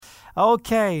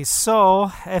Okay,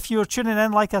 so if you're tuning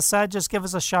in, like I said, just give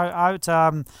us a shout out.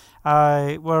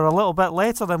 We're a little bit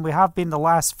later than we have been the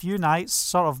last few nights,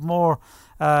 sort of more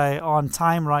on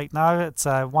time right now. It's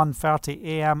 1:30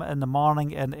 a.m. in the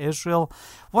morning in Israel.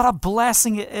 What a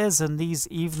blessing it is in these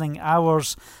evening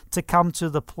hours to come to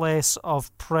the place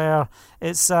of prayer.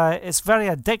 It's very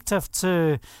addictive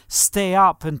to stay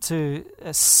up and to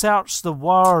search the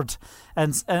Word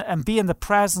and be in the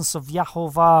presence of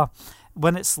Yahovah.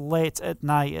 When it's late at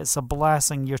night, it's a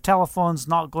blessing. Your telephone's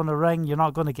not going to ring. You're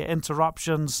not going to get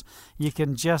interruptions. You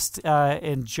can just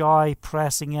enjoy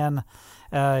pressing in,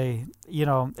 in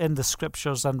the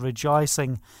scriptures and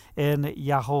rejoicing in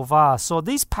Yahovah. So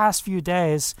these past few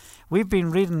days, we've been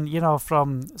reading,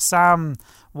 from Psalm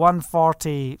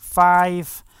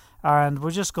 145, and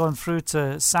we're just going through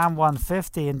to Psalm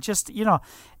 150. And just, it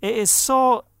is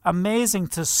so amazing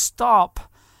to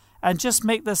stop and just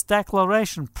make this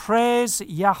declaration. Praise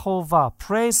Yahovah.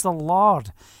 Praise the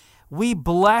Lord. We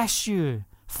bless you,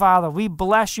 Father. We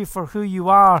bless you for who you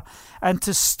are. And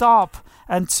to stop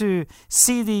and to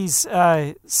see these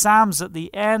Psalms at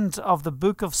the end of the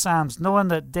book of Psalms, knowing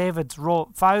that David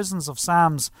wrote thousands of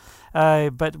Psalms,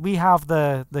 but we have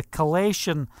the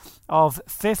collation of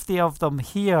 50 of them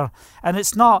here. And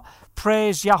it's not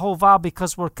praise Yahovah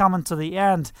because we're coming to the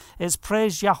end. It's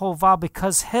praise Yahovah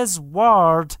because his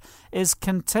word is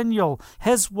continual.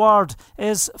 His word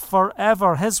is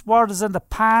forever. His word is in the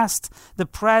past, the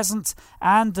present,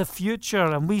 and the future.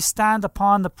 And we stand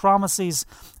upon the promises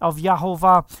of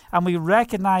Yahovah, and we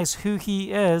recognize who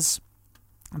he is,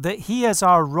 that he is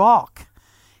our rock.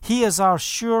 He is our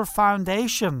sure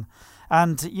foundation.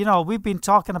 And, we've been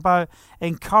talking about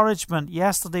encouragement.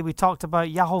 Yesterday we talked about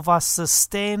Yahovah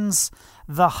sustains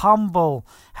the humble.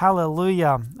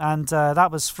 Hallelujah. And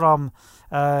that was from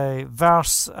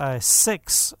verse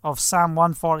 6 of Psalm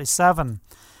 147.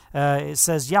 It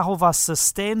says, Yahovah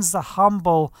sustains the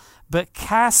humble, but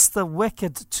casts the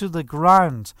wicked to the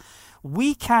ground.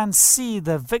 We can see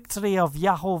the victory of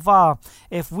Yahovah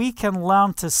if we can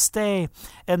learn to stay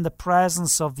in the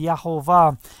presence of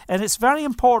Yahovah. And it's very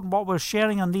important what we're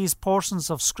sharing on these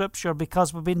portions of Scripture,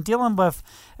 because we've been dealing with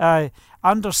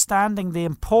understanding the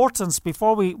importance,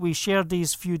 before we shared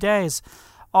these few days,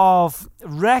 of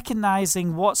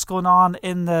recognizing what's going on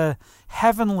in the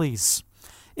heavenlies.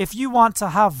 If you want to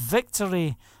have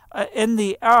victory in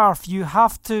the earth, you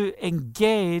have to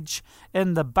engage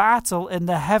in the battle in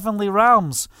the heavenly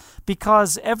realms,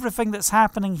 because everything that's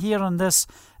happening here in this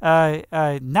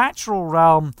natural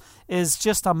realm is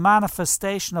just a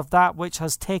manifestation of that which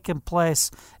has taken place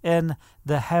in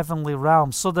the heavenly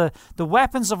realm. So the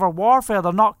weapons of our warfare,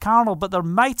 they're not carnal, but they're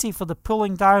mighty for the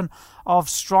pulling down of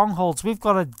strongholds. We've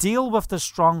got to deal with the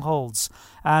strongholds.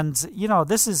 And,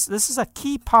 this is a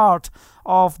key part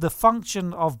of the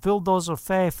function of Bulldozer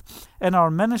Faith in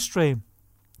our ministry,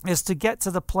 is to get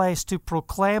to the place to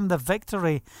proclaim the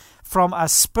victory from a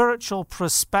spiritual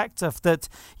perspective, that,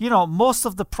 most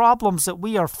of the problems that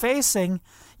we are facing,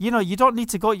 you don't need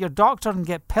to go to your doctor and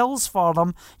get pills for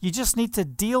them. You just need to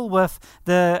deal with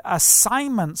the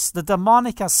assignments, the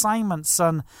demonic assignments,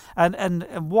 and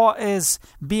what is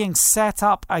being set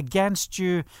up against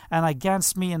you and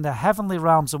against me in the heavenly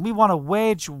realms. And we want to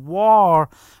wage war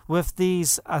with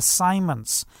these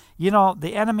assignments.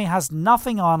 The enemy has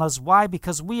nothing on us. Why?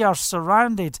 Because we are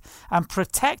surrounded and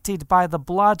protected by the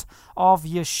blood of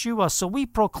Yeshua. So we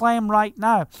proclaim right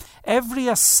now, every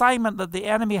assignment that the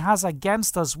enemy has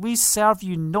against us, we serve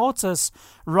you notice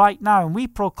right now. And we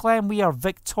proclaim we are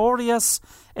victorious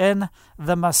in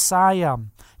the Messiah.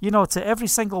 To every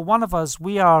single one of us,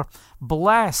 we are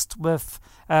blessed with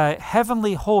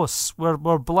heavenly hosts.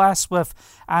 We're blessed with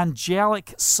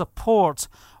angelic support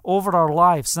over our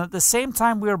lives. And at the same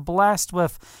time we're blessed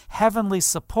with heavenly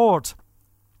support,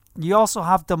 you also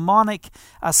have demonic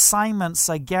assignments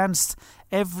against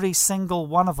every single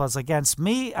one of us, against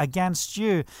me, against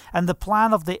you. And the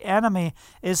plan of the enemy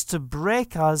is to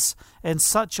break us in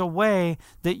such a way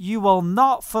that you will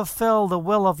not fulfill the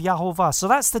will of Yahovah. So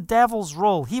that's the devil's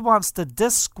role. He wants to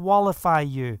disqualify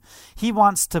you. He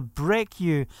wants to break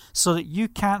you so that you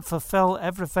can't fulfill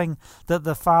everything that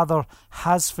the Father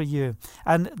has for you.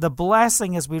 And the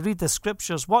blessing, as we read the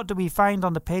scriptures, what do we find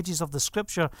on the pages of the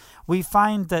scripture? We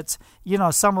find that,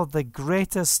 some of the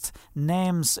greatest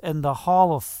names in the Hall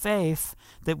of Faith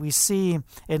that we see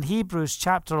in Hebrews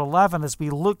chapter 11, as we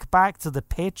look back to the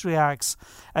patriarchs,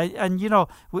 and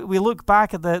we look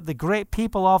back at the great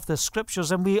people of the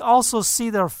scriptures, and we also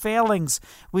see their failings.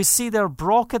 We see their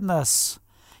brokenness.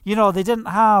 They didn't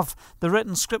have the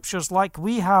written scriptures like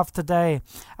we have today,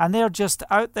 and they're just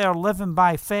out there living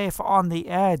by faith on the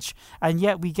edge, and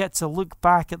yet we get to look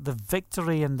back at the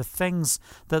victory and the things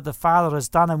that the Father has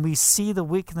done, and we see the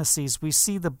weaknesses, we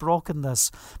see the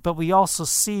brokenness, but we also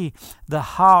see the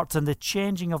heart and the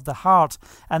changing of the heart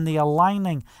and the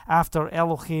aligning after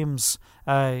Elohim's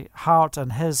heart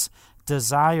and his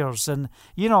desires. And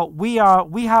we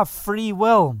have free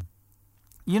will.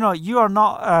 You are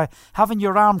not having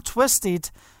your arm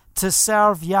twisted to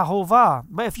serve Yahovah.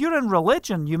 But if you're in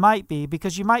religion, you might be,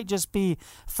 because you might just be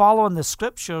following the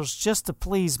scriptures just to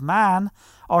please man,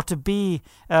 or to be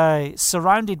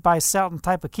surrounded by certain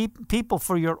type of people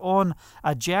for your own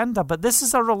agenda. But this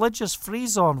is a religious free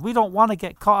zone. We don't want to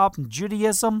get caught up in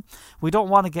Judaism. We don't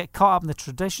want to get caught up in the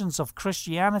traditions of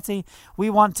Christianity. We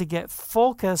want to get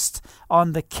focused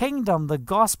on the kingdom, the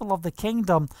gospel of the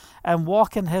kingdom, and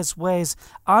walk in his ways,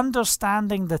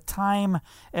 understanding the time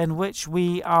in which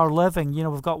we are living.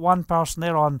 We've got one person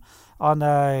there on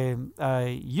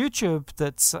YouTube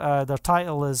that's their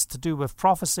title is to do with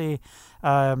prophecy,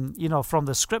 from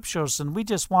the scriptures, and we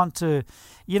just want to,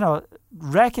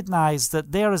 recognize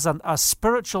that there is a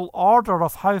spiritual order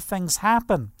of how things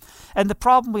happen. And the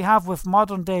problem we have with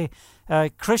modern day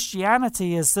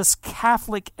Christianity is this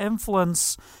Catholic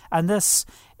influence and this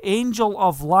angel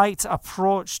of light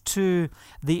approach to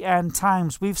the end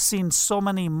times. We've seen so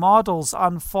many models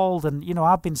unfold, and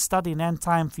I've been studying end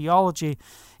time theology.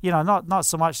 Not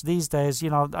so much these days.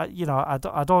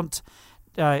 I don't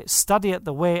study it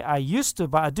the way I used to,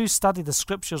 but I do study the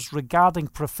scriptures regarding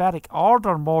prophetic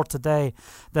order more today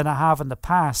than I have in the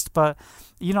past. But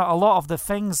a lot of the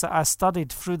things that I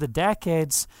studied through the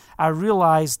decades, I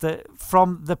realized that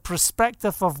from the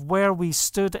perspective of where we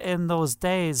stood in those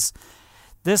days,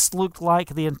 this looked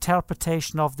like the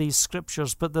interpretation of these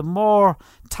scriptures. But the more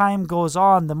time goes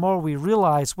on, the more we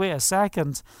realize, wait a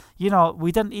second,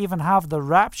 we didn't even have the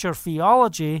rapture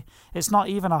theology. It's not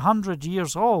even 100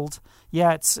 years old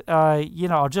yet,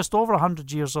 or just over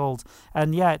 100 years old.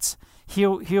 And yet,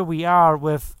 here we are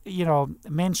with,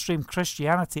 mainstream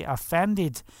Christianity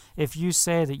offended if you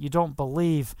say that you don't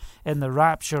believe in the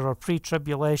rapture or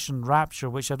pre-tribulation rapture,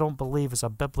 which I don't believe is a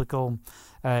biblical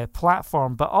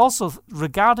platform. But also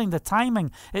regarding the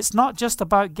timing, it's not just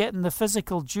about getting the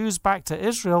physical Jews back to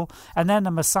Israel and then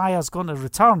the Messiah is going to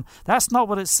return. That's not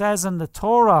what it says in the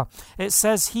Torah. It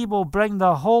says he will bring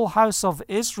the whole house of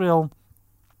Israel.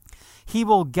 He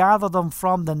will gather them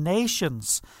from the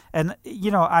nations. And,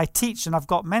 I teach, and I've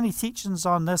got many teachings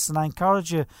on this, and I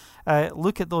encourage you,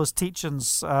 look at those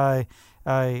teachings on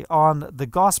the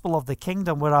gospel of the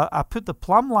kingdom, where I put the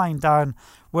plumb line down,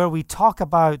 where we talk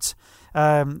about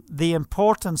the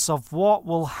importance of what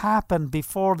will happen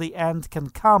before the end can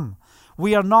come.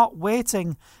 We are not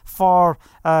waiting for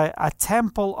a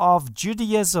temple of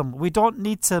Judaism. We don't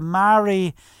need to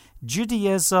marry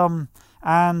Judaism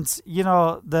and,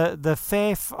 the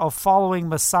faith of following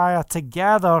Messiah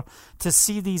together to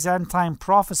see these end-time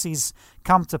prophecies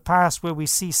come to pass, where we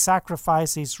see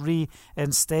sacrifices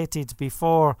reinstated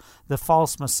before the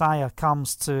false Messiah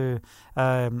comes to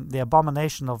the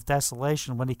abomination of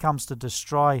desolation, when he comes to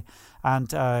destroy and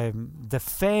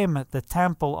defame the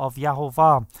temple of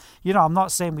Yahovah. I'm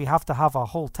not saying we have to have a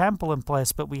whole temple in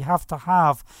place, but we have to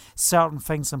have certain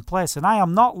things in place. And I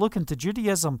am not looking to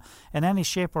Judaism in any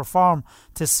shape or form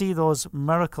to see those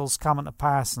miracles coming to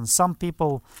pass. And some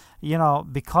people,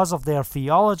 because of their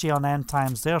theology on end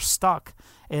times, they're stuck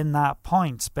in that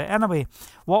point. But anyway,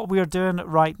 what we're doing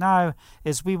right now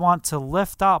is we want to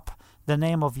lift up the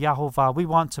name of Yahovah. We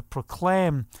want to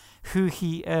proclaim who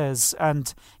he is.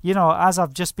 And, as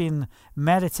I've just been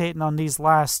meditating on these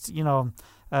last,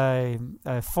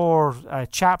 4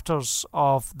 chapters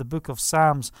of the book of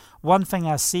Psalms, one thing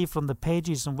I see from the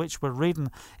pages in which we're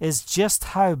reading is just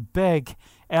how big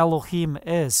Elohim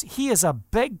is. He is a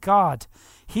big God.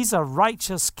 He's a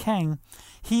righteous king.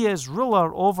 He is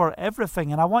ruler over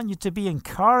everything. And I want you to be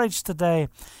encouraged today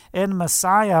in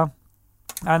Messiah.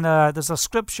 And there's a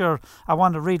scripture I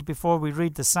want to read before we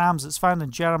read the Psalms. It's found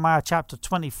in Jeremiah chapter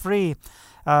 23,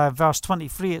 verse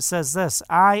 23. It says this: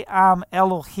 I am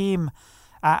Elohim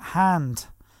at hand.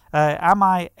 Am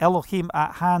I Elohim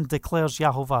at hand, declares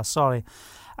Yahovah. Sorry.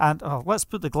 And let's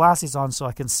put the glasses on so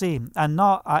I can see. And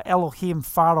not Elohim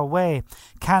far away.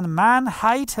 Can man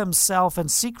hide himself in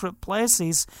secret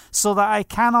places so that I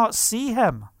cannot see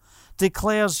him,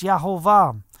 declares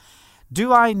Yahovah.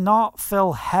 Do I not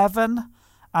fill heaven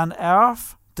and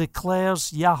earth,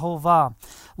 declares Yahovah.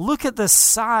 Look at the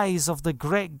size of the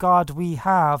great God we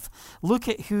have. Look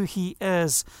at who he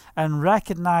is and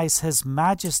recognize his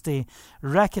majesty,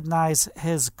 recognize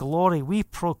his glory. We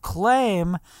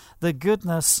proclaim the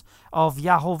goodness of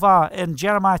Yahovah. In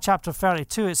Jeremiah chapter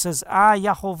 32, it says,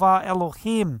 Yahovah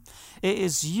Elohim, it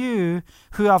is you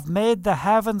who have made the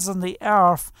heavens and the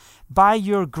earth by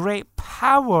your great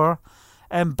power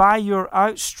and by your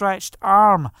outstretched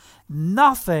arm.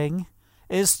 Nothing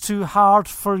is too hard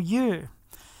for you.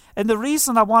 And the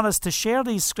reason I want us to share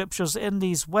these scriptures in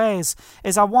these ways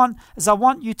is I want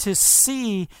you to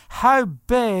see how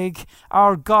big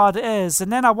our God is.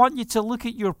 And then I want you to look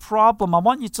at your problem. I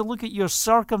want you to look at your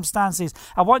circumstances.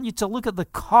 I want you to look at the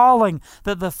calling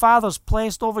that the Father's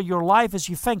placed over your life as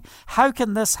you think, how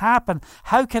can this happen?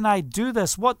 How can I do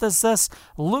this? What does this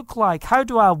look like? How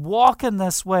do I walk in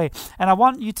this way? And I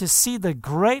want you to see the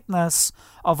greatness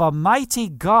of a mighty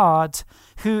God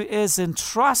who is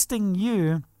entrusting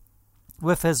you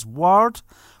with his word,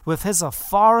 with his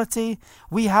authority.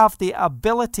 We have the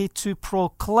ability to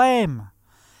proclaim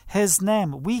his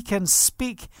name. We can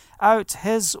speak out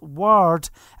his word,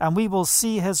 and we will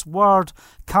see his word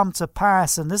come to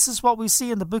pass. And this is what we see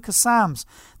in the book of Psalms.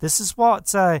 This is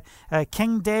what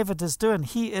King David is doing.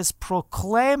 He is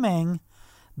proclaiming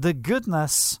the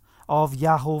goodness of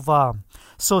Yahovah.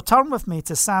 So turn with me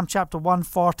to Psalm chapter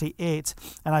 148,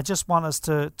 and I just want us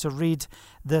to read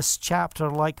this chapter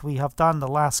like we have done the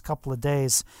last couple of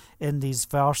days in these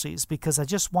verses, because I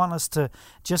just want us to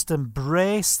just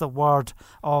embrace the word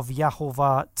of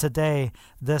Yahovah today,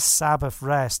 this Sabbath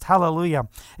rest. Hallelujah.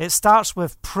 It starts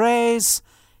with praise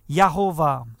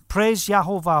Yahovah. Praise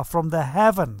Yahovah from the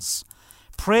heavens.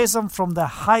 Praise him from the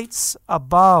heights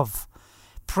above.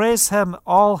 Praise him,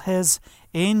 all his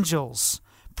angels.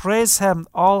 Praise him,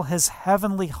 all his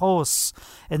heavenly hosts.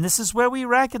 And this is where we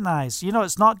recognize,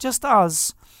 it's not just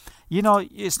us.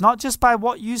 It's not just by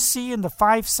what you see in the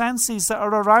five senses that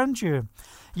are around you.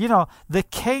 The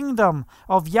kingdom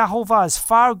of Yahovah is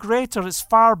far greater, it's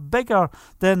far bigger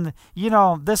than,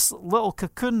 this little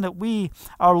cocoon that we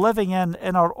are living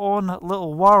in our own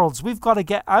little worlds. We've got to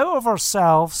get out of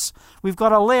ourselves. We've got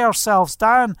to lay ourselves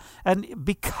down and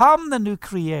become the new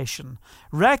creation,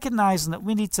 recognizing that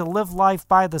we need to live life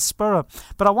by the Spirit.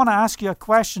 But I want to ask you a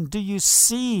question. Do you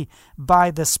see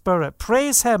by the Spirit?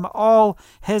 Praise him, all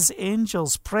his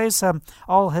angels. Praise him,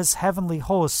 all his heavenly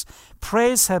hosts.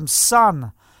 Praise him,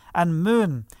 sun and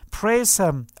moon. Praise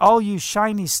him, all you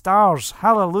shiny stars.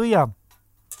 Hallelujah.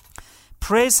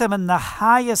 Praise him in the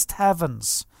highest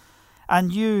heavens,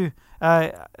 and you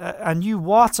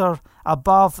water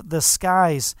above the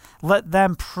skies. Let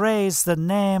them praise the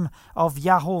name of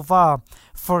Yahovah,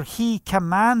 for he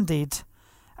commanded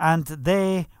and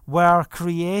they were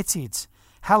created.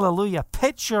 Hallelujah.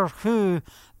 Picture who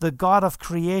the God of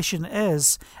creation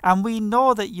is, and we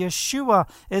know that Yeshua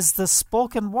is the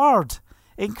spoken word.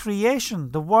 In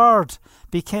creation, the Word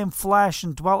became flesh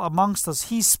and dwelt amongst us.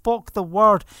 He spoke the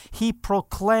Word. He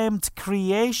proclaimed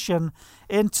creation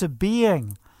into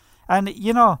being. And,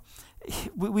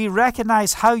 we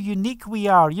recognize how unique we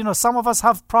are. Some of us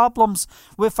have problems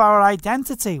with our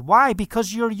identity. Why?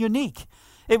 Because you're unique.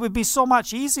 It would be so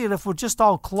much easier if we're just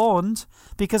all cloned,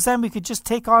 because then we could just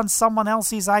take on someone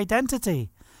else's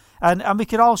identity. And we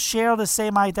could all share the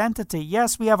same identity.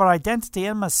 Yes, we have our identity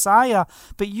in Messiah,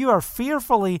 but you are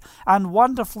fearfully and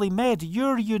wonderfully made.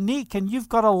 You're unique, and you've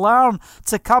got to learn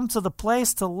to come to the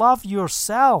place to love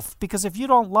yourself. Because if you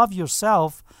don't love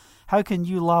yourself, how can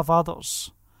you love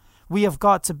others? We have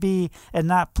got to be in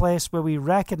that place where we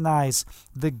recognize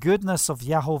the goodness of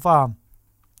Yahovah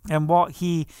and what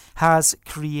he has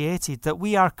created, that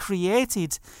we are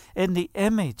created in the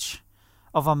image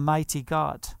of a mighty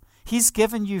God. He's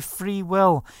given you free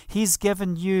will. He's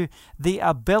given you the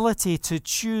ability to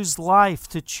choose life,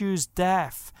 to choose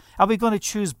death. Are we going to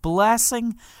choose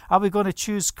blessing? Are we going to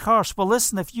choose curse? Well,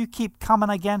 listen, if you keep coming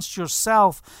against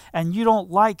yourself and you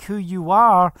don't like who you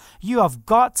are, you have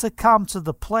got to come to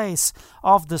the place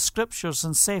of the Scriptures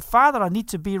and say, Father, I need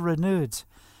to be renewed.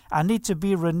 I need to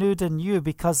be renewed in you,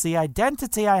 because the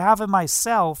identity I have in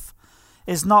myself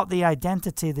is not the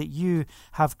identity that you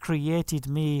have created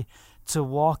me to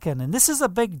walk in. And this is a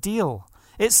big deal.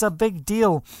 It's a big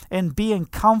deal in being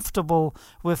comfortable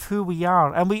with who we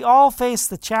are. And we all face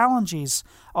the challenges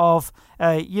of,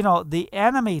 the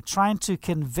enemy trying to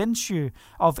convince you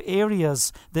of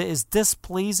areas that is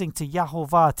displeasing to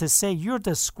Yahovah, to say you're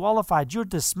disqualified, you're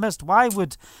dismissed. Why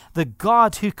would the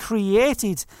God who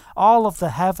created all of the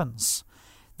heavens,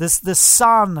 the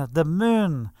sun, the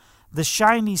moon, the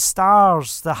shiny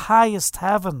stars, the highest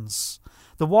heavens,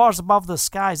 the waters above the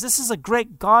skies. This is a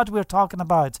great God we're talking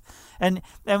about. And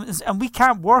we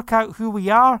can't work out who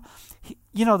we are.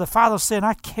 The Father's saying,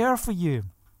 I care for you.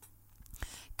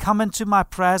 Come into my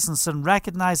presence and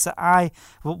recognize that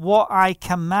what I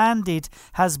commanded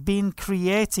has been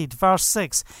created. Verse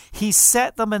 6, he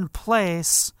set them in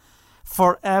place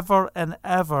forever and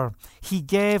ever. He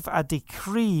gave a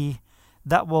decree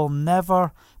that will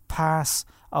never pass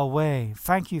away.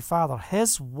 Thank you, Father.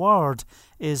 His word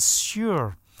is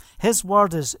sure. His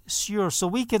word is sure. So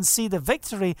we can see the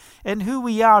victory in who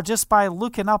we are just by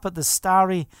looking up at the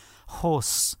starry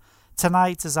hosts.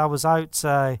 Tonight, as I was out,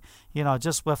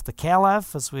 just with the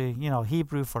Kelev, as we,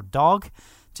 Hebrew for dog,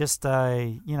 just,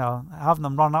 having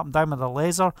them run up and down with a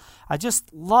laser. I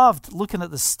just loved looking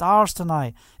at the stars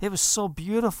tonight. It was so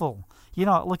beautiful.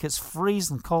 Look, it's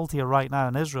freezing cold here right now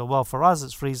in Israel. Well, for us,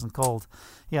 it's freezing cold.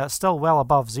 Yeah, it's still well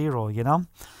above zero,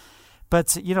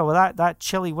 But, with that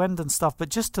chilly wind and stuff, but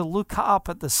just to look up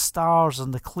at the stars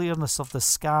and the clearness of the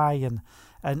sky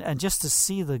and just to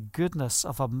see the goodness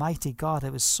of a mighty God,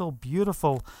 it was so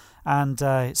beautiful and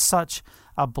such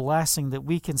a blessing that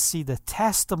we can see the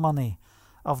testimony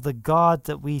of the God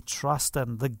that we trust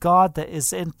in, the God that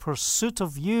is in pursuit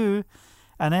of you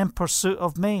and in pursuit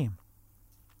of me.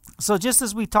 So just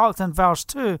as we talked in verse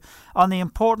 2 on the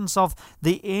importance of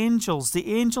the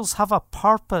angels have a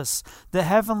purpose. The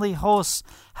heavenly hosts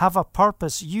have a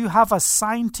purpose. You have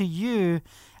assigned to you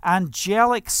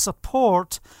angelic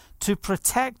support to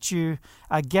protect you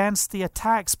against the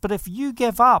attacks. But if you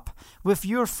give up with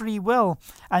your free will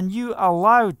and you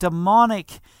allow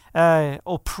demonic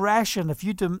oppression, if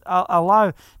you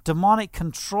allow demonic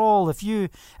control, if you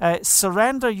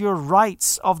surrender your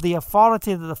rights of the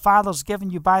authority that the Father's given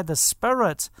you by the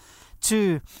Spirit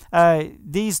to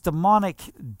these demonic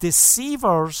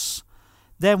deceivers,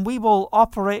 then we will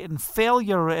operate in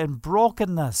failure and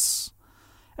brokenness.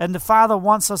 And the Father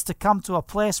wants us to come to a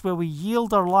place where we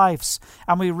yield our lives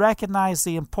and we recognize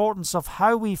the importance of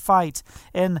how we fight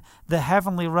in the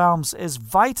heavenly realms is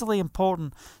vitally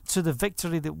important to the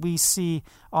victory that we see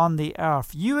on the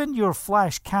earth. You and your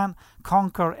flesh can't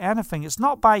conquer anything. It's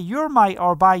not by your might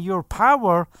or by your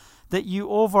power that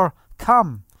you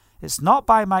overcome. It's not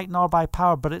by might nor by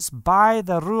power, but it's by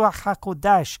the Ruach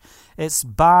HaKodesh. It's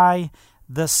by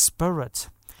the Spirit.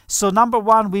 So number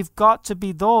one, we've got to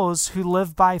be those who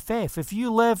live by faith. If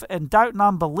you live in doubt and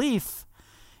unbelief,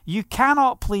 you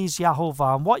cannot please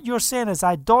Yahovah. And what you're saying is,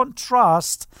 I don't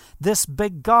trust this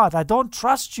big God. I don't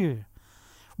trust you.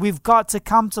 We've got to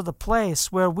come to the place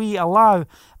where we allow,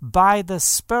 by the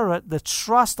Spirit, the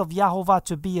trust of Yahovah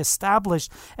to be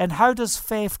established. And how does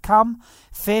faith come?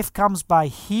 Faith comes by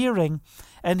hearing,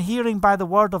 and hearing by the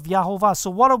word of Yahovah.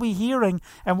 So what are we hearing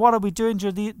and what are we doing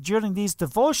during these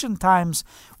devotion times?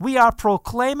 We are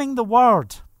proclaiming the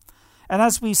word. And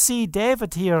as we see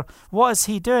David here, what is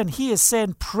he doing? He is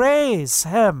saying, praise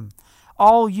him,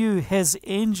 all you his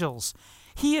angels.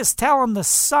 He is telling the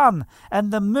sun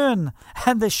and the moon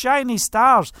and the shiny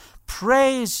stars,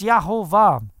 praise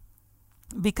Yahovah.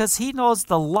 Because he knows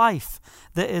the life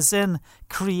that is in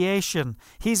creation.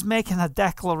 He's making a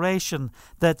declaration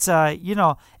that,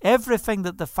 everything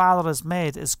that the Father has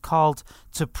made is called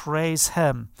to praise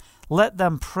him. Let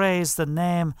them praise the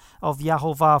name of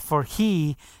Yahovah, for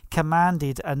he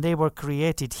commanded and they were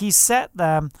created. He set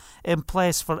them in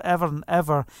place forever and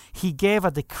ever. He gave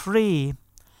a decree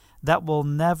that will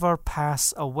never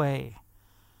pass away.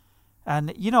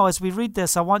 And, as we read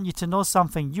this, I want you to know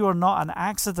something. You are not an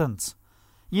accident.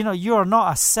 You are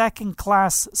not a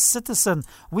second-class citizen.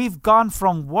 We've gone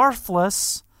from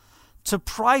worthless to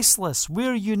priceless.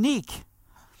 We're unique.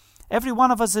 Every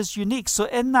one of us is unique. So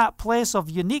in that place of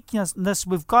uniqueness,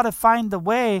 we've got to find the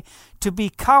way to be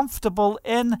comfortable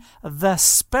in the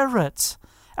Spirit.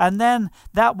 And then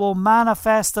that will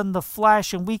manifest in the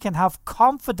flesh and we can have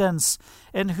confidence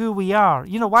in who we are.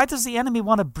 Why does the enemy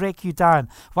want to break you down?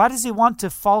 Why does he want to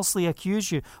falsely accuse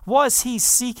you? What is he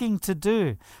seeking to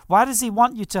do? Why does he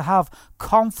want you to have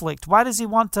conflict? Why does he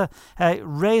want to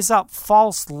raise up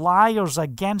false liars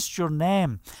against your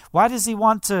name? Why does he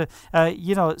want to,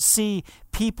 see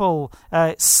people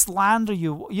slander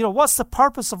you? What's the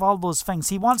purpose of all those things?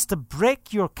 He wants to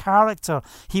break your character.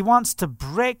 He wants to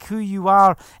break who you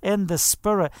are in the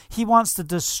Spirit. He wants to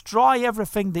destroy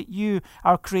everything that you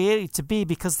are created to be,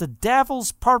 because the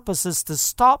devil's purpose is to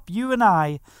stop you and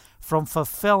I from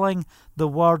fulfilling the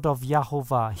word of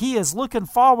Yahovah. He is looking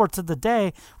forward to the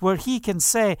day where he can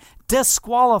say,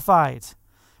 disqualified.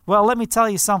 Well, let me tell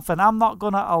you something. I'm not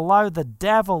going to allow the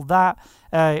devil that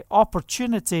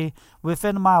opportunity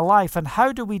within my life. And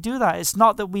how do we do that? It's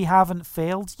not that we haven't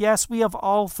failed. Yes, we have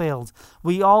all failed.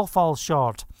 We all fall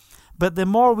short. But the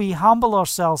more we humble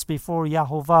ourselves before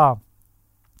Yahovah,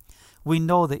 we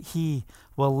know that He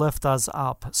will lift us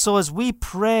up. So as we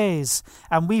praise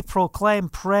and we proclaim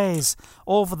praise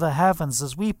over the heavens,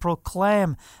 as we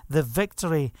proclaim the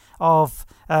victory of,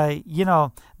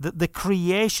 the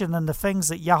creation and the things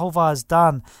that Yahovah has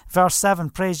done. Verse 7,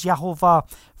 praise Yahovah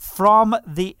from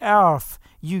the earth,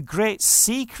 you great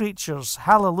sea creatures,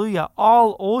 hallelujah,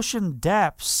 all ocean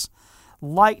depths,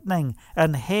 lightning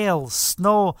and hail,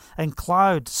 snow and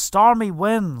cloud, stormy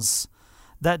winds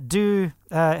that do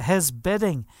His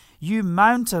bidding, you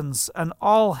mountains and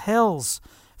all hills,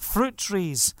 fruit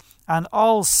trees and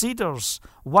all cedars,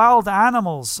 wild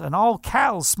animals and all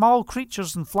cattle, small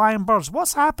creatures and flying birds.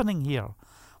 What's happening here?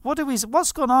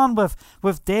 What's going on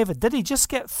with David? Did he just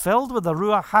get filled with the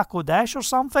Ruach HaKodesh or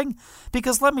something?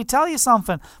 Because let me tell you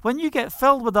something. When you get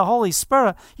filled with the Holy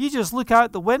Spirit, you just look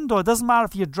out the window. It doesn't matter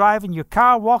if you're driving your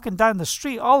car, walking down the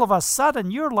street. All of a sudden,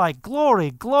 you're like,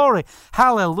 glory, glory,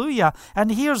 hallelujah.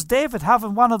 And here's David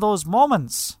having one of those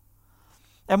moments.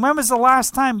 And when was the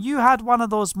last time you had one of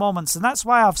those moments? And that's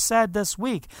why I've said this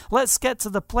week, let's get to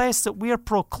the place that we're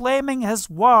proclaiming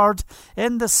His word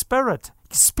in the Spirit.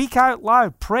 Speak out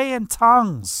loud. Pray in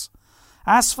tongues.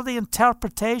 Ask for the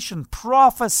interpretation.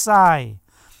 Prophesy.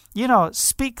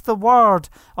 Speak the word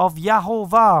of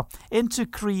Yahovah into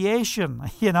creation.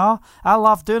 I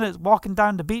love doing it, walking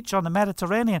down the beach on the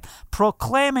Mediterranean,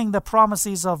 proclaiming the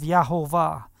promises of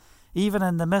Yahovah. Even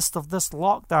in the midst of this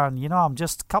lockdown, I'm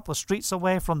just a couple of streets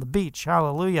away from the beach.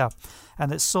 Hallelujah.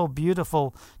 And it's so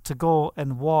beautiful to go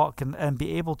and walk and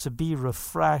be able to be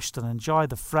refreshed and enjoy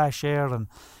the fresh air and,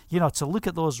 to look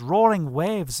at those roaring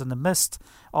waves in the midst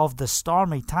of the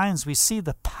stormy times. We see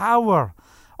the power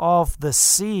of the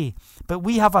sea. But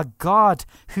we have a God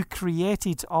who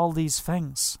created all these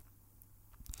things.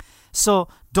 So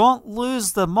don't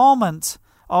lose the moment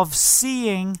of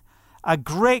seeing a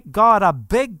great God, a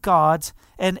big God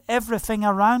in everything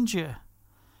around you.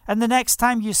 And the next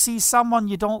time you see someone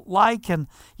you don't like and,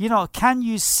 can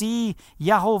you see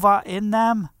Yahovah in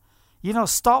them?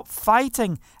 Stop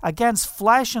fighting against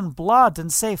flesh and blood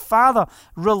and say, Father,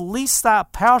 release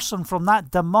that person from that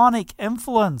demonic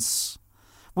influence.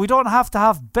 We don't have to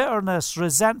have bitterness,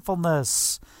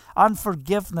 resentfulness,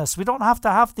 unforgiveness. We don't have to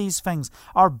have these things.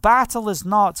 Our battle is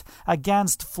not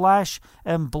against flesh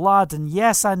and blood. And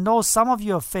yes, I know some of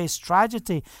you have faced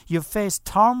tragedy. You've faced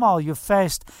turmoil. You've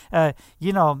faced,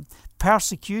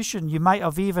 persecution. You might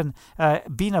have even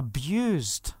been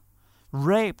abused,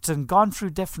 raped, and gone through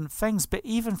different things. But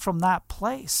even from that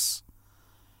place,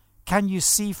 can you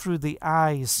see through the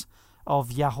eyes of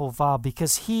Yahovah?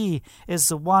 Because He is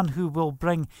the one who will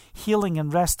bring healing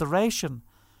and restoration.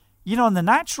 In the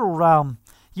natural realm,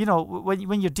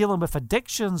 when you're dealing with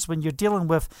addictions, when you're dealing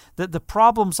with the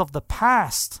problems of the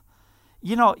past,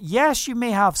 yes, you may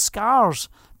have scars,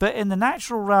 but in the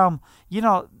natural realm,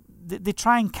 they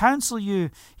try and counsel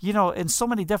you, in so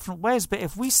many different ways. But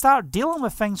if we start dealing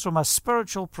with things from a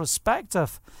spiritual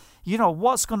perspective,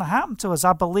 what's going to happen to us,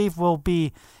 I believe, will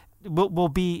be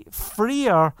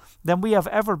freer than we have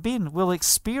ever been. We'll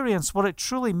experience what it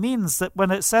truly means, that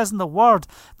when it says in the Word,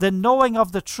 the knowing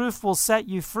of the truth will set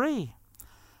you free.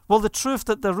 Well, the truth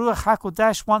that the Ruach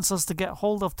HaKodesh wants us to get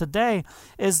hold of today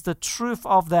is the truth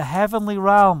of the heavenly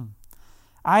realm.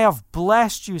 I have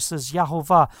blessed you, says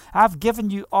Yahovah. I've given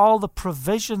you all the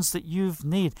provisions that you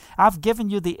need. I've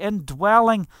given you the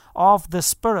indwelling of the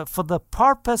Spirit for the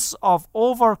purpose of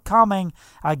overcoming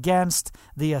against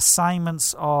the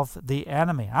assignments of the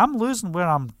enemy. I'm losing where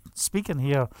I'm speaking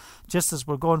here just as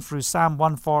we're going through Psalm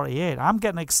 148. I'm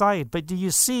getting excited, but do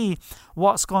you see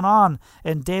what's going on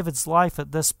in David's life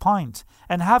at this point?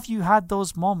 And have you had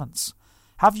those moments?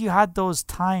 Have you had those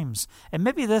times? And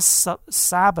maybe this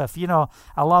Sabbath,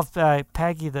 I love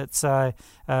Peggy that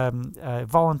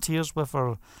volunteers with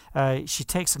her. She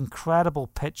takes incredible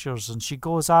pictures and she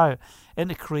goes out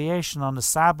into creation on the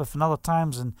Sabbath and other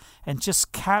times and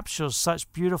just captures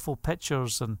such beautiful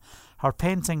pictures. And her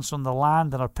paintings from the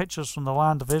land and her pictures from the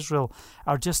land of Israel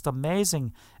are just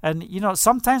amazing. And,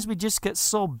 sometimes we just get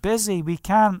so busy we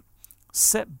can't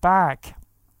sit back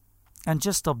and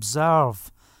just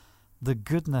observe the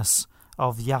goodness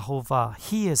of Yahovah.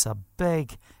 He is a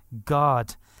big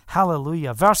God.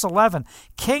 Hallelujah. Verse 11,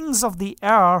 kings of the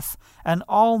earth and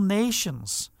all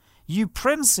nations, you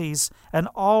princes and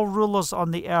all rulers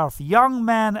on the earth, young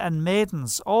men and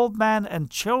maidens, old men and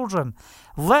children,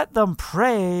 let them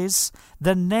praise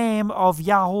the name of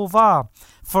Yahovah,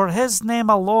 for His name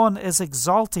alone is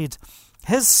exalted.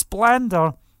 His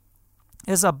splendor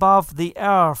is above the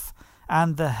earth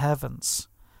and the heavens.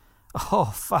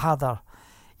 Oh, Father,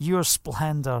 your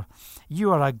splendor.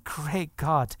 You are a great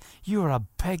God. You are a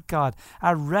big God.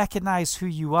 I recognize who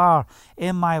you are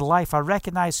in my life. I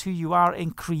recognize who you are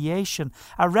in creation.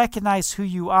 I recognize who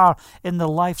you are in the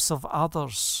lives of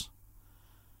others.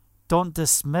 Don't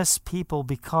dismiss people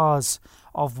because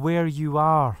of where you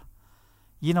are.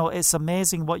 You know, it's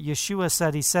amazing what Yeshua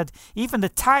said. He said, even the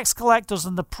tax collectors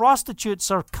and the prostitutes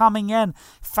are coming in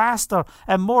faster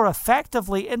and more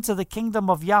effectively into the kingdom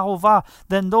of Yahovah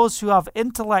than those who have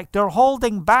intellect. They're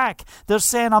holding back. They're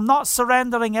saying, I'm not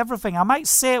surrendering everything. I might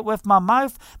say it with my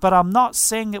mouth, but I'm not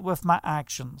saying it with my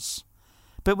actions.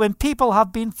 But when people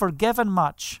have been forgiven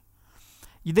much,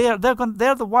 they're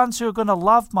the ones who are going to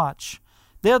love much.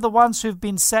 They're the ones who've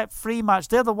been set free much.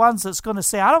 They're the ones that's going to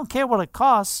say, I don't care what it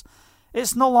costs.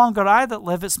 It's no longer I that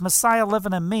live, it's Messiah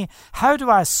living in me. How do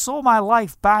I sow my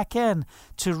life back in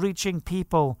to reaching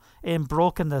people in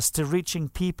brokenness, to reaching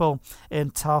people in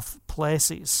tough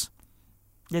places?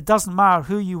 It doesn't matter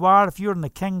who you are, if you're in the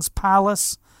king's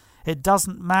palace. It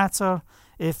doesn't matter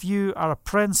if you are a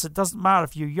prince. It doesn't matter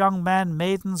if you're young men,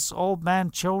 maidens, old men,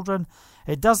 children.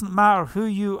 It doesn't matter who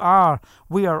you are.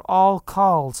 We are all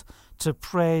called to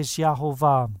praise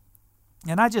Yahovah.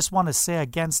 And I just want to say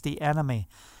against the enemy,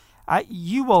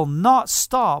 you will not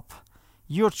stop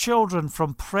your children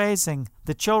from praising,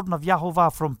 the children of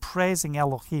Yahovah from praising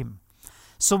Elohim.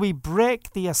 So we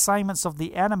break the assignments of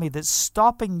the enemy that's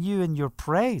stopping you in your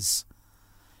praise.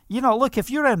 You know, look, if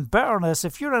you're in bitterness,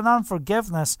 if you're in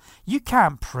unforgiveness, you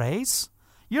can't praise.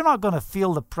 You're not going to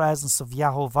feel the presence of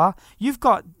Yahovah. You've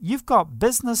got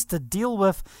business to deal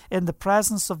with in the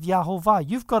presence of Yahovah.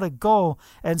 You've got to go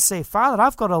and say, Father,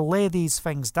 I've got to lay these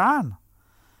things down.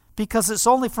 Because it's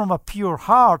only from a pure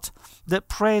heart that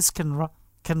praise can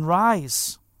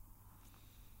rise.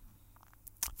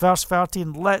 Verse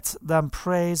 13, let them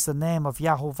praise the name of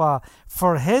Yahovah,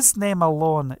 for his name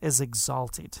alone is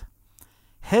exalted.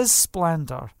 His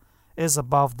splendor is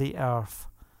above the earth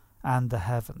and the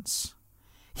heavens.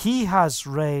 He has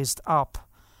raised up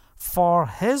for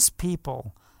his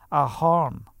people a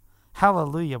horn.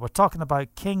 Hallelujah. We're talking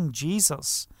about King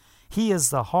Jesus. He is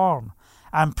the horn.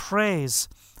 And praise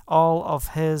all of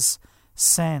his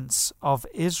saints of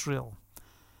Israel,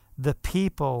 the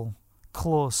people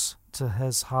close to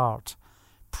his heart.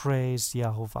 Praise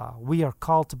Yahovah. We are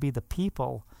called to be the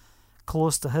people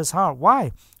close to his heart.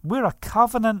 Why? We're a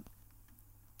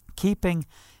covenant-keeping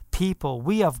people.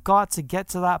 We have got to get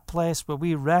to that place where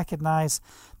we recognize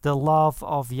the love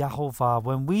of Yahovah.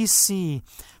 When we see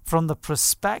from the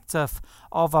perspective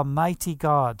of a mighty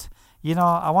God. You know,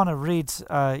 I want to read,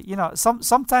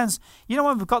 sometimes,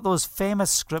 when we've got those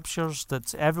famous scriptures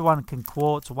that everyone can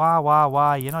quote,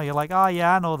 wah, you're like, oh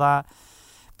yeah, I know that.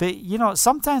 But,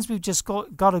 sometimes we've just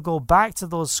got to go back to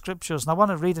those scriptures. And I want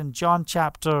to read in John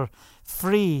chapter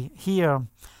 3 here,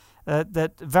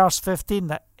 that verse 15,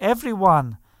 that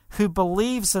everyone who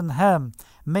believes in him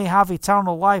may have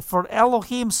eternal life. For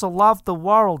Elohim so loved the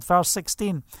world, verse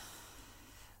 16,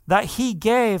 that he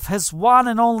gave his one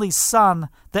and only Son,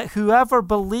 that whoever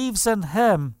believes in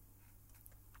him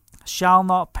shall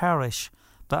not perish,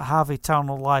 but have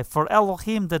eternal life. For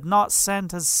Elohim did not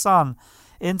send his Son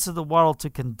into the world to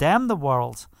condemn the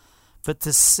world, but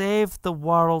to save the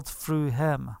world through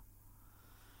him.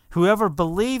 Whoever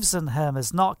believes in him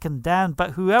is not condemned,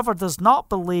 but whoever does not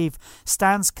believe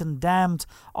stands condemned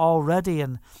already.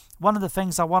 And one of the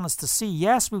things I want us to see,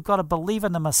 yes, we've got to believe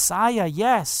in the Messiah,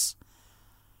 yes.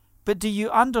 But do you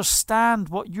understand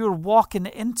what you're walking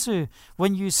into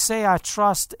when you say, I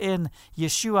trust in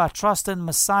Yeshua, I trust in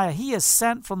Messiah? He is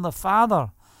sent from the Father.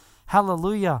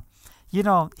 Hallelujah.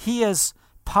 He is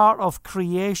part of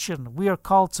creation. We are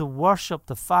called to worship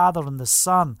the Father and the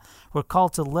Son. We're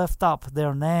called to lift up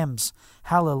their names.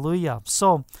 Hallelujah.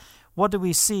 So, what do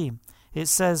we see? It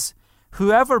says,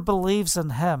 whoever believes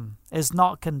in him is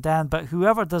not condemned, but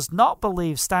whoever does not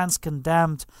believe stands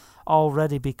condemned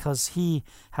already, because he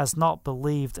has not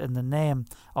believed in the name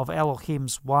of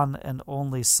Elohim's one and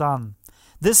only Son.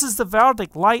 This is the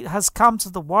verdict. Light has come to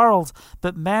the world,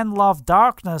 but men love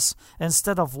darkness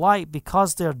instead of light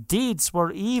because their deeds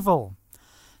were evil.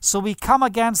 So we come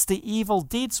against the evil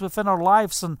deeds within our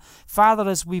lives. And Father,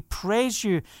 as we praise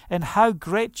you and how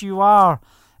great you are,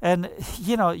 and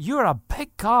you're a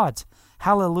big God.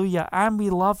 Hallelujah. And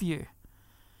we love you.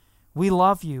 We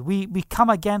love you. We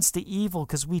come against the evil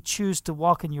because we choose to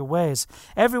walk in your ways.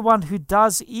 Everyone who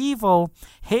does evil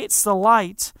hates the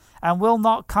light and will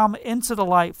not come into the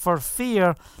light for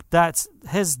fear that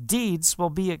his deeds will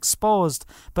be exposed.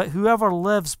 But whoever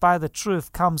lives by the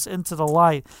truth comes into the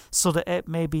light, so that it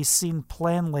may be seen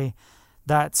plainly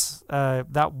that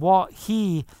what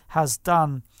he has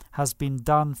done has been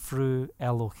done through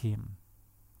Elohim.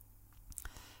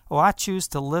 Oh, I choose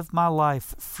to live my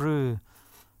life through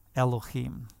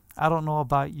Elohim. I don't know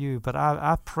about you, but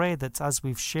I pray that as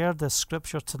we've shared this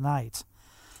scripture tonight,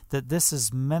 that this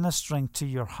is ministering to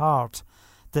your heart,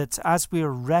 that as we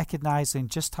are recognizing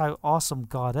just how awesome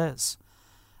God is,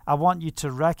 I want you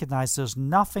to recognize there's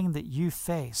nothing that you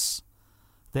face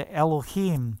that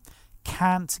Elohim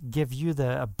can't give you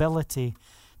the ability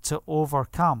to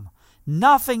overcome.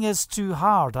 Nothing is too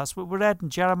hard. That's what we read in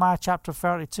Jeremiah chapter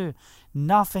 32.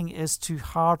 Nothing is too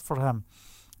hard for him.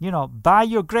 By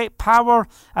your great power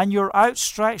and your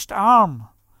outstretched arm.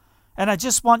 And I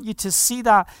just want you to see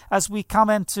that as we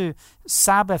come into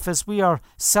Sabbath, as we are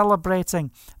celebrating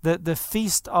the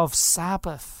feast of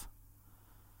Sabbath.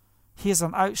 He has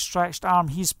an outstretched arm.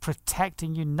 He's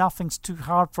protecting you. Nothing's too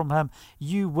hard from him.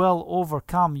 You will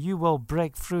overcome. You will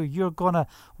break through. You're going to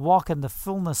walk in the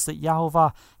fullness that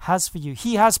Yahovah has for you.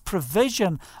 He has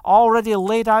provision already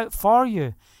laid out for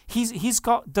you. He's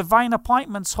got divine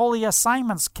appointments, holy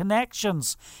assignments,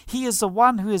 connections. He is the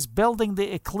one who is building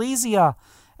the ecclesia,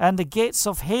 and the gates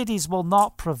of Hades will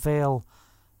not prevail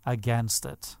against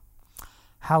it.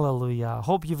 Hallelujah. I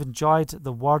hope you've enjoyed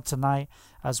the word tonight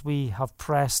as we have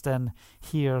pressed in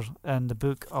here in the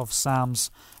book of Psalms.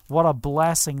 What a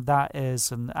blessing that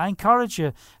is. And I encourage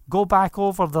you, go back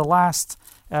over the last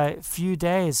few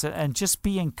days and just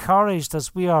be encouraged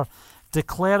as we are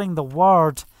declaring the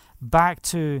word back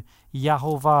to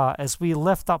Yahovah, as we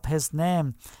lift up his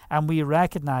name and we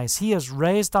recognize he has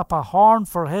raised up a horn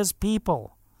for his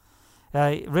people.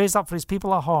 Raised up for his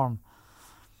people a horn,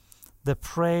 the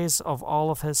praise of all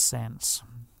of his saints.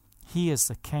 He is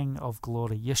the King of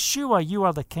glory. Yeshua, you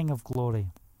are the King of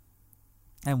glory.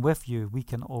 And with you, we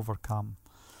can overcome.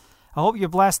 I hope you're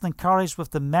blessed and encouraged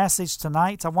with the message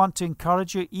tonight. I want to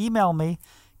encourage you. Email me,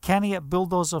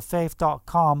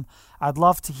 Kenny@bulldozerfaith.com. I'd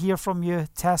love to hear from you,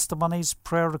 testimonies,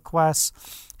 prayer requests.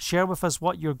 Share with us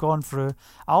what you're going through.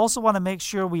 I also want to make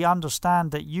sure we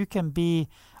understand that you can be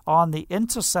on the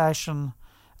intercession.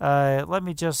 Let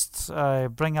me just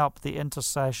bring up the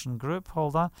intercession group.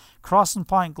 Hold on. Crossing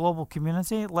Point Global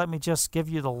Community. Let me just give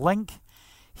you the link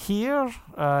here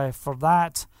for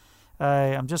that.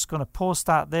 I'm just going to post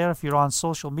that there if you're on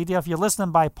social media. If you're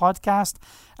listening by podcast,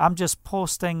 I'm just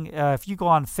posting. If you go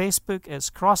on Facebook, it's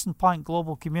Crossing Point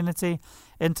Global Community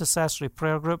Intercessory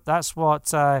Prayer Group. That's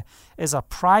what is a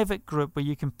private group where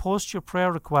you can post your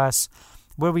prayer requests,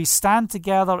 where we stand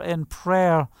together in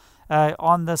prayer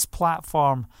on this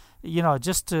platform,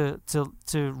 just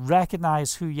to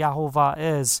recognize who Yahovah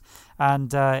is.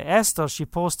 And Esther, she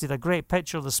posted a great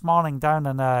picture this morning down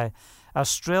in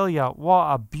Australia.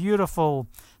 What a beautiful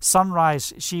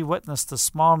sunrise she witnessed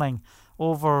this morning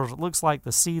over, looks like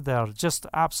the sea there. Just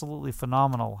absolutely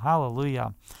phenomenal.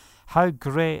 Hallelujah. How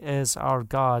great is our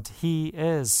God. He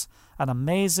is an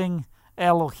amazing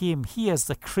Elohim. He is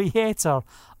the creator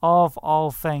of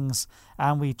all things,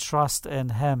 and we trust in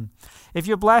him. If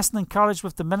you're blessed and encouraged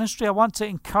with the ministry, I want to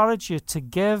encourage you to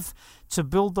give to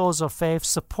Bulldozer Faith,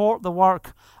 support the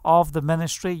work of the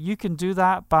ministry. You can do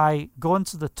that by going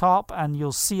to the top and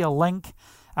you'll see a link,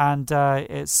 and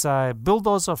it's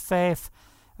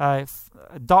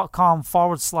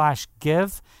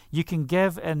bulldozerfaith.com/give. You can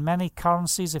give in many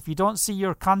currencies. If you don't see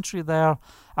your country there,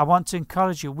 I want to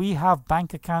encourage you. We have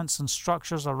bank accounts and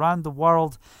structures around the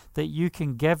world that you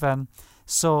can give in.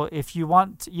 So if you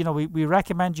want, we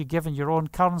recommend you give in your own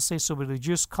currency so we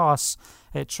reduce costs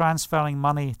at transferring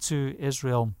money to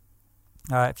Israel.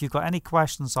 If you've got any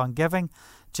questions on giving,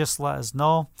 just let us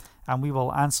know and we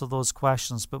will answer those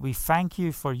questions. But we thank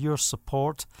you for your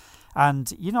support.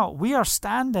 And, we are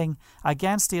standing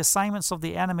against the assignments of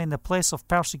the enemy in the place of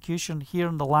persecution here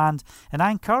in the land. And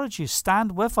I encourage you,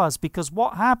 stand with us, because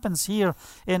what happens here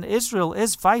in Israel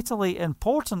is vitally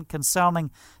important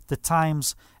concerning the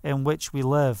times in which we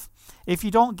live. If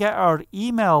you don't get our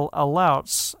email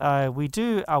alerts, we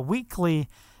do a weekly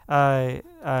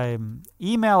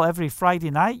email every Friday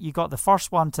night. You got the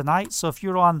first one tonight, so if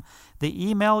you're on the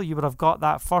email, you would have got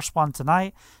that first one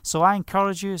tonight. So I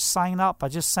encourage you, sign up. I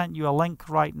just sent you a link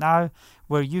right now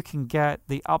where you can get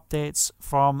the updates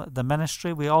from the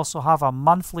ministry. We also have a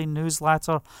monthly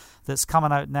newsletter that's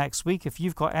coming out next week. If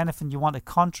you've got anything you want to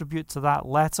contribute to that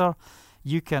letter,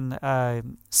 you can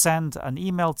send an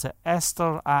email to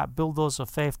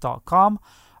esther@bulldozerfaith.com,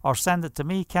 or send it to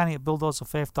me,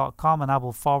 Kenny@bulldozerfaith.com, and I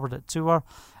will forward it to her.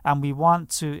 And we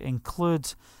want to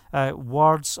include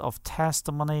words of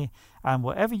testimony, and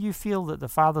whatever you feel that the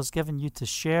Father's given you to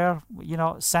share,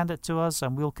 send it to us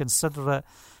and we'll consider it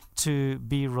to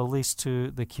be released to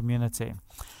the community.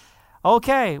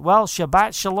 Okay, well,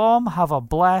 Shabbat Shalom. Have a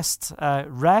blessed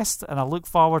rest, and I look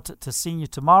forward to seeing you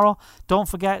tomorrow. Don't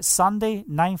forget, Sunday,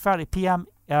 9:30 p.m.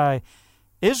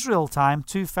 Israel time,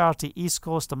 2:30 East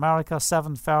Coast America,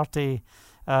 7:30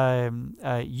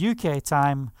 UK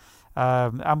time,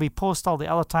 and we post all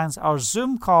the other times. Our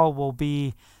Zoom call will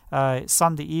be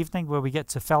Sunday evening, where we get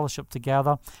to fellowship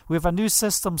together. We have a new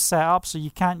system set up, so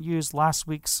you can't use last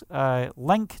week's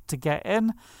link to get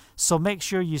in. So make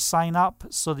sure you sign up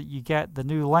so that you get the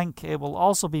new link. It will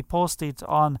also be posted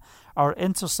on our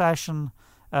intercession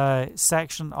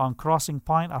section on Crossing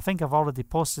Point. I think I've already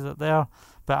posted it there,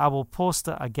 but I will post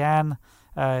it again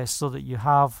so that you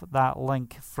have that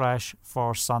link fresh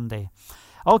for Sunday.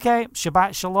 Okay,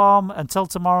 Shabbat Shalom. Until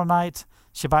tomorrow night,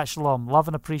 Shabbat Shalom. Love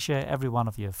and appreciate every one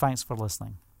of you. Thanks for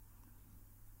listening.